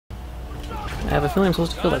have a feeling I'm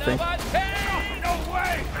supposed to kill that thing. No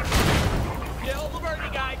way! Kill the birdie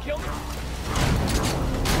guy, kill the...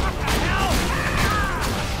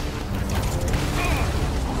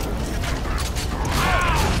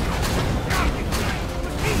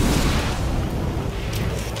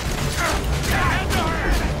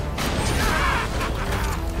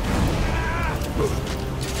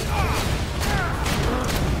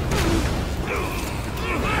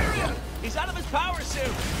 He's out of his power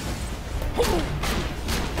suit!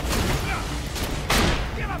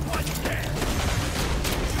 Give up what you can!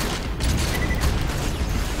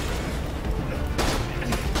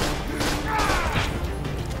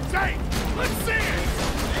 Say, let's see it!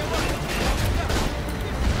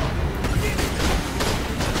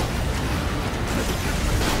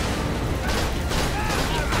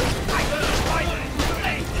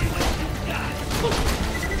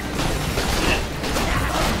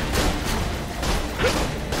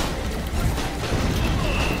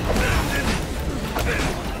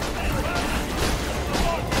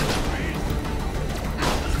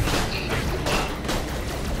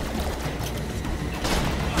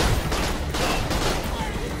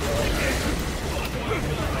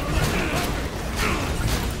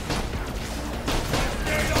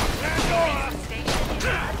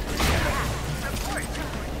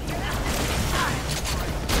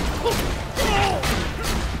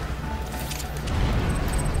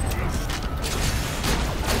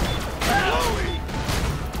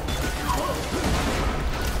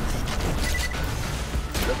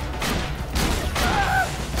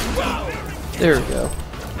 There we go.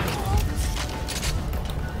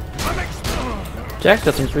 Jack's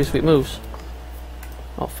got some pretty sweet moves.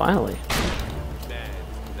 Oh, finally. Man,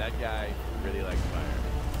 that guy really likes fire.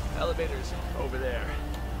 Elevator's over there.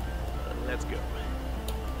 Let's go.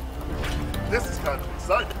 This is kind of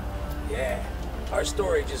exciting. Yeah, our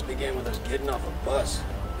story just began with us getting off a bus.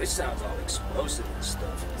 This sounds all explosive and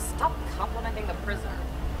stuff. Stop complimenting the prisoner.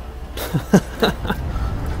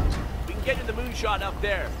 We can get to the moonshot up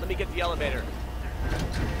there. Let me get the elevator.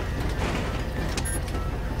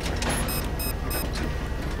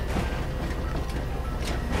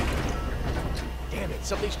 Damn it,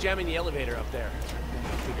 something's jamming the elevator up there.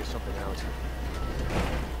 Figure something out.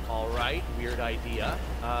 Alright, weird idea.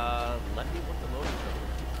 Let me work the loading zone.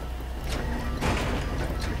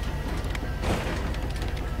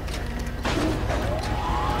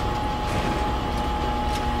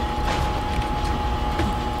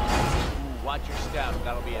 Watch your step,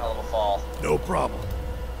 that'll be a hell of a fall. No problem.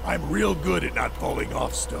 I'm real good at not falling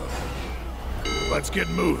off stuff. Let's get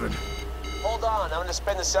moving. Hold on, I'm gonna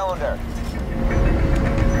spin the cylinder.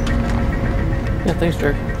 Yeah, thanks,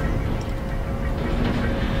 Jack.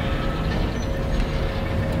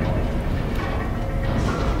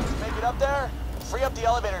 Make it up there? Free up the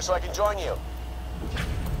elevator so I can join you.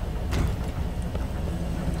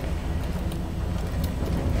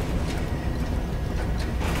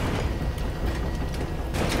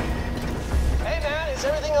 Hey man, is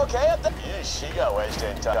everything okay up there? Yeah, she got wedged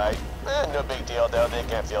in tight. No big deal though, they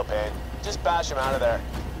can't feel pain. Just bash him out of there.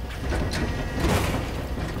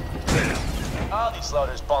 Oh, these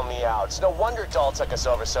loaders bum me out. It's no wonder Dahl took us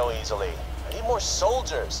over so easily. I need more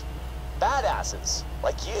soldiers. Badasses.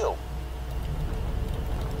 Like you.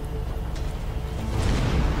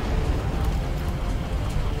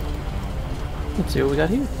 Let's see what we got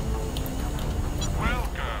here.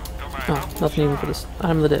 Oh, nothing even for this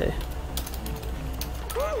item of the day.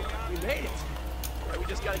 Woo! We made it. Right, we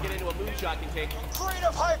just gotta get into a moonshot container. Creed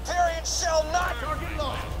of Hyperion shall not! Target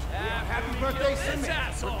lost. We are happy kill birthday, this Smith.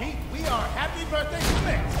 asshole. Repeat, we are happy birthday,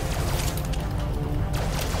 Smith.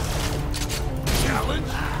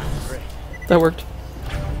 Challenge? Great. That worked.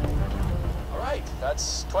 Alright,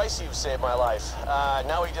 that's twice you've saved my life.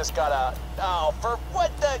 Now we just gotta... Oh, for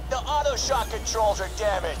what? The auto shot controls are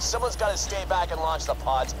damaged. Someone's gotta stay back and launch the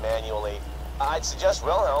pods manually. I'd suggest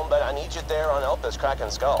Wilhelm, but I need you there on Elpis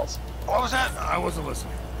cracking skulls. What was that? I wasn't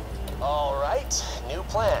listening. Alright, new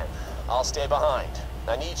plan. I'll stay behind.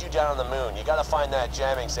 I need you down on the moon. You gotta find that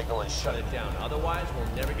jamming signal and shut it down. Otherwise,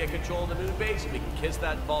 we'll never get control of the moon base and we can kiss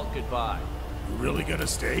that vault goodbye. You really gonna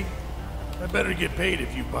stay? I better get paid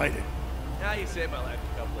if you bite it. Now you saved my life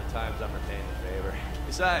a couple of times, I'm repaying the favor.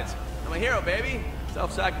 Besides, I'm a hero, baby.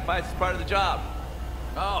 Self-sacrifice is part of the job.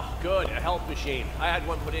 Oh, good, a health machine. I had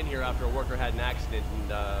one put in here after a worker had an accident and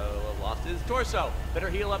lost his torso. Better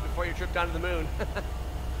heal up before your trip down to the moon.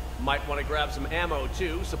 Might want to grab some ammo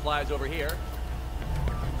too, supplies over here.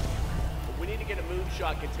 But we need to get a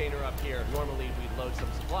moonshot container up here. Normally we'd load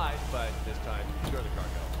some supplies, but this time, secure the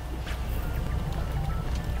cargo.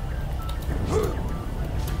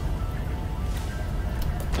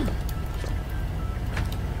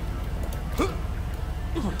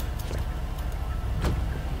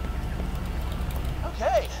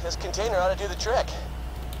 container ought to do the trick.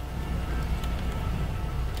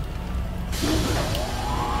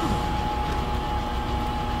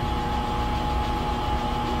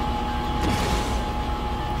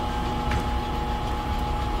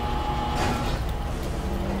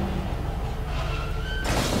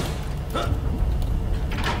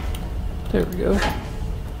 There we go.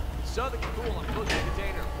 Southern cool, I'm close to the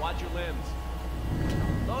container. Watch your limbs.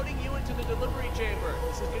 Loading you into the delivery chamber.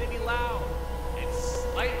 This is gonna be loud and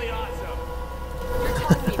slightly awesome. You're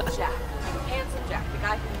calling me Jack. Handsome Jack, the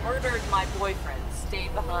guy who murdered my boyfriend,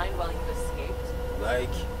 stayed behind while you escaped?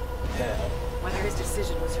 Like hell. Whether his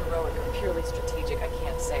decision was heroic or purely strategic, I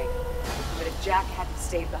can't say. But if Jack hadn't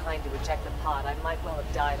stayed behind to eject the pod, I might well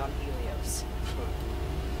have died on Helios.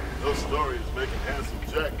 Those stories making Handsome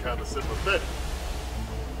Jack kind of sympathetic.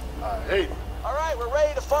 I hate it. All right, we're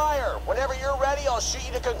ready to fire. Whenever you're ready, I'll shoot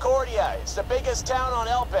you to Concordia. It's the biggest town on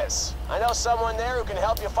Elpis. I know someone there who can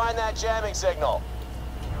help you find that jamming signal.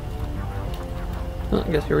 Well,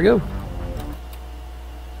 I guess here we go.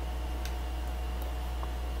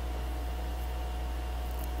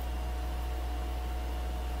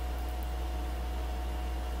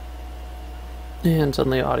 And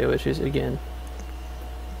suddenly audio issues again.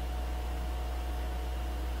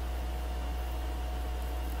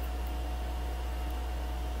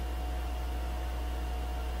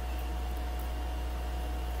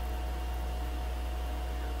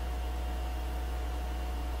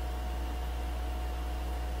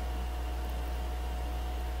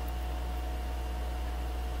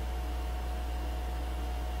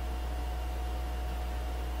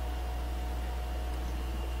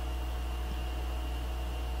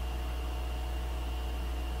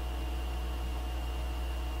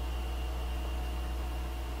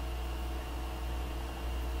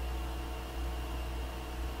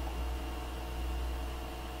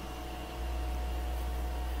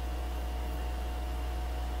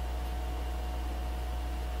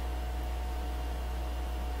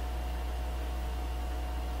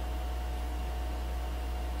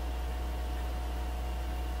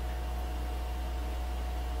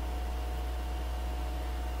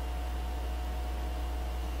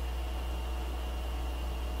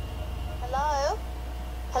 Hello?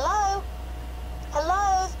 Hello?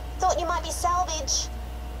 Hello? Thought you might be salvage.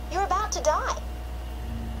 You're about to die.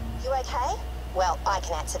 You okay? Well, I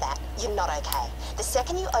can answer that. You're not okay. The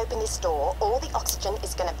second you open this door, all the oxygen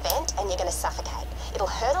is going to vent and you're going to suffocate. It'll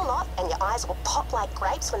hurt a lot and your eyes will pop like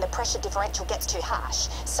grapes when the pressure differential gets too harsh.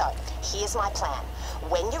 So, here's my plan.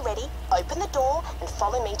 When you're ready, open the door and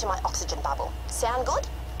follow me to my oxygen bubble. Sound good?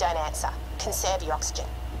 Don't answer. Conserve your oxygen.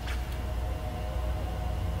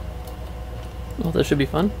 Well, this should be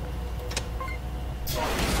fun.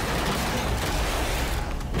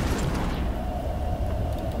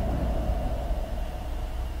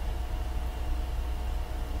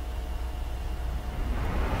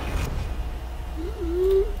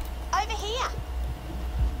 Over here.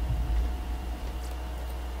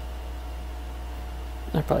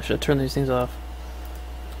 I probably should turn these things off.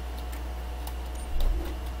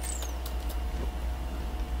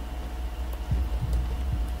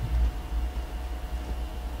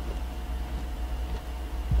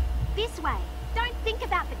 This way. Don't think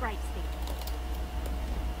about the grapes thing.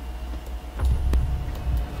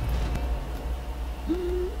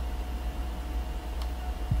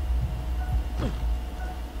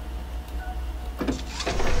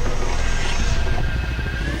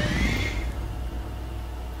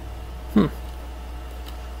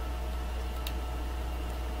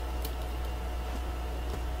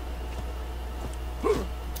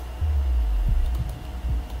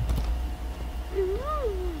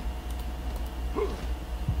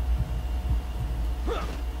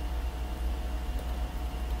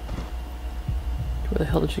 Where the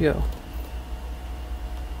hell did she go?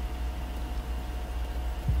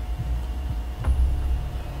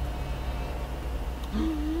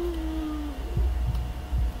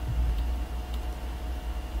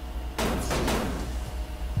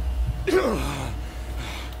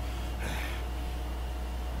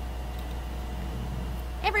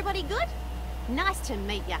 Everybody good? Nice to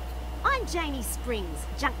meet ya. I'm Janie Springs,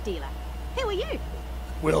 junk dealer. Who are you?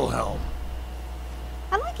 Wilhelm.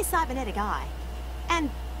 I like your cybernetic eye. And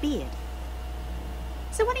beard.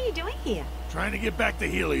 So what are you doing here? Trying to get back to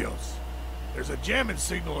Helios. There's a jamming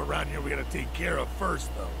signal around here we gotta take care of first,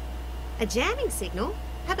 though. A jamming signal?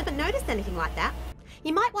 Haven't noticed anything like that.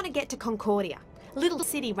 You might want to get to Concordia, a little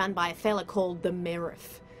city run by a fella called the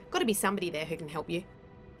Merif. Gotta be somebody there who can help you.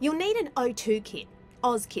 You'll need an O2 kit,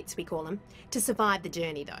 Oz kits we call them, to survive the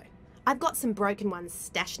journey though. I've got some broken ones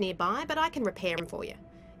stashed nearby, but I can repair them for you.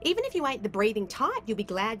 Even if you ain't the breathing type, you'll be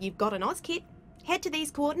glad you've got an Oz kit. Head to these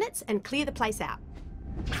coordinates and clear the place out.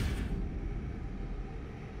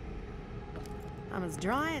 I'm as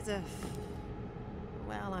dry as a...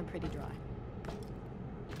 Well, I'm pretty dry.